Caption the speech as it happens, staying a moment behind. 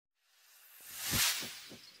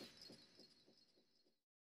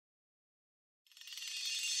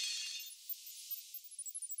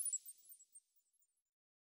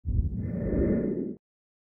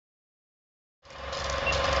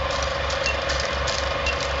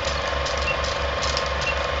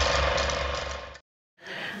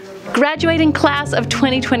Graduating class of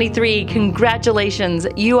 2023, congratulations.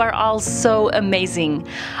 You are all so amazing.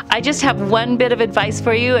 I just have one bit of advice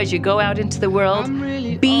for you as you go out into the world.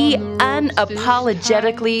 Be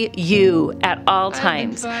unapologetically you at all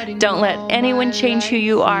times. Don't let anyone change who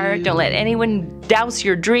you are. Don't let anyone douse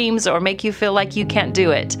your dreams or make you feel like you can't do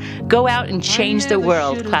it. Go out and change the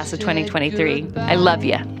world, class of 2023. I love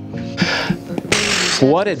you.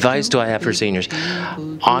 What advice do I have for seniors?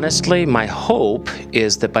 Honestly, my hope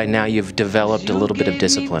is that by now you've developed a little bit of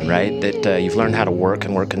discipline, right? That you've learned how to work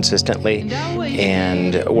and work consistently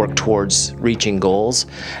and work towards reaching goals.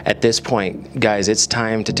 At this point, guys, it's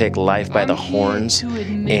time to take life by the horns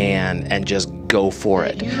and just go for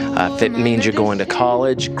it. If it means you're going to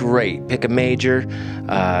college, great. Pick a major.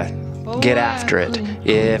 Get after it.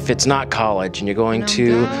 If it's not college and you're going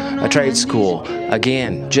to a trade school,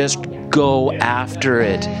 again, just go after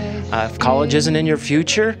it. If college isn't in your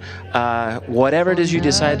future, whatever it is you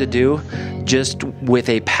decide to do, just with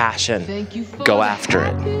a passion, go after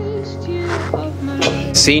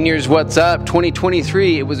it. Seniors, what's up?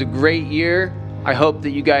 2023, it was a great year. I hope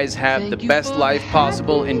that you guys have the best life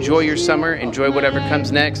possible. Enjoy your summer, enjoy whatever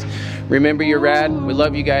comes next. Remember, you're rad. We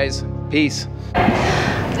love you guys. Peace.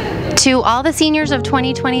 To all the seniors of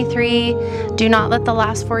 2023, do not let the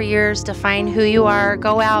last 4 years define who you are.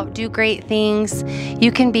 Go out, do great things.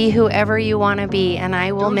 You can be whoever you want to be, and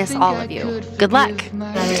I will miss all of you. Good luck.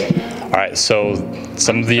 All right, so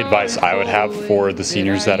some of the advice I would have for the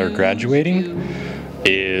seniors that are graduating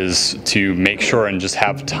is to make sure and just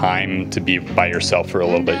have time to be by yourself for a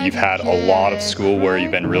little bit. You've had a lot of school where you've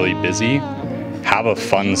been really busy. Have a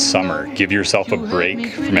fun summer. Give yourself a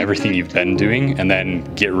break from everything you've been doing and then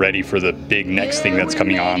get ready for the big next thing that's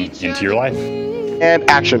coming on into your life. And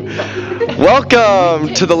action.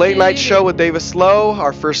 Welcome to the Late Night Show with Davis Lowe.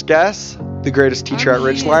 Our first guest, the greatest teacher at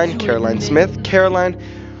Ridgeline, Caroline Smith. Caroline,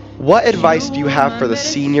 what advice do you have for the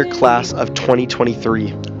senior class of 2023,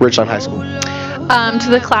 Ridgeline High School? To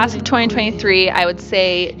the class of 2023, I would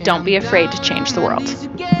say don't be afraid to change the world.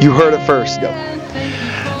 You heard it first. Go.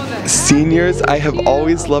 Seniors, I have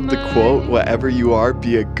always loved the quote, whatever you are,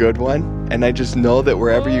 be a good one. And I just know that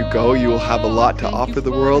wherever you go, you will have a lot to offer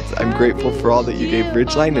the world. I'm grateful for all that you gave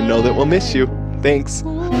Ridgeline and know that we'll miss you. Thanks.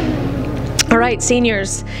 All right,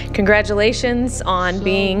 seniors, congratulations on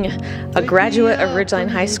being a graduate of Ridgeline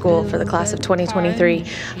High School for the class of 2023.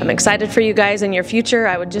 I'm excited for you guys and your future.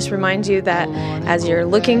 I would just remind you that as you're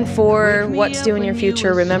looking for what to do in your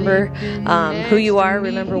future, remember who you are,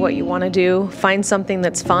 remember what you want to do, find something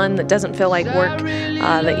that's fun, that doesn't feel like work,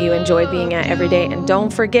 that you enjoy being at every day, and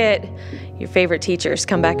don't forget your favorite teachers.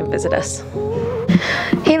 Come back and visit us.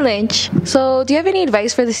 Hey Lynch, so do you have any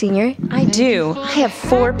advice for the senior? I do. I have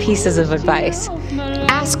 4 pieces of advice.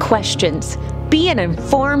 Ask questions, be an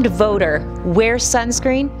informed voter, wear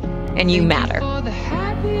sunscreen, and you matter.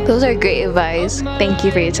 Those are great advice. Thank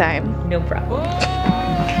you for your time. No problem.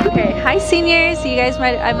 Okay, hi seniors.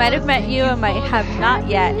 I might have met you, I might have not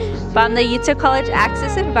yet, but I'm the Utah College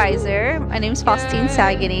Access Advisor. My name's Faustine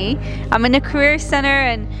Sagany. I'm in the Career Center,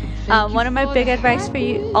 and one of my big advice for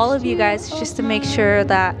you, all of you guys, is just to make sure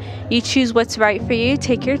that you choose what's right for you.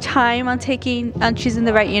 Take your time on choosing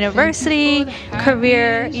the right university,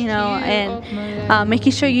 career, and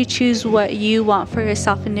making sure you choose what you want for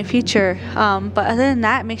yourself in the future. But other than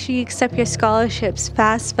that, make sure you accept your scholarships,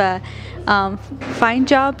 FAFSA. Find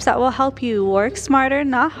jobs that will help you work smarter,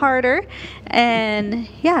 not harder, and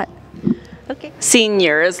yeah. Okay.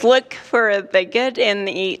 Seniors, look for the good in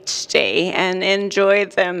each day and enjoy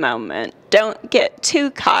the moment. Don't get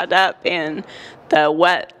too caught up in the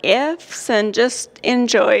what ifs and just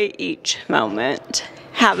enjoy each moment.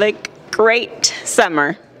 Have a great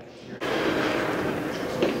summer.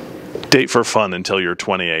 Date for fun until you're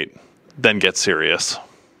 28, then get serious.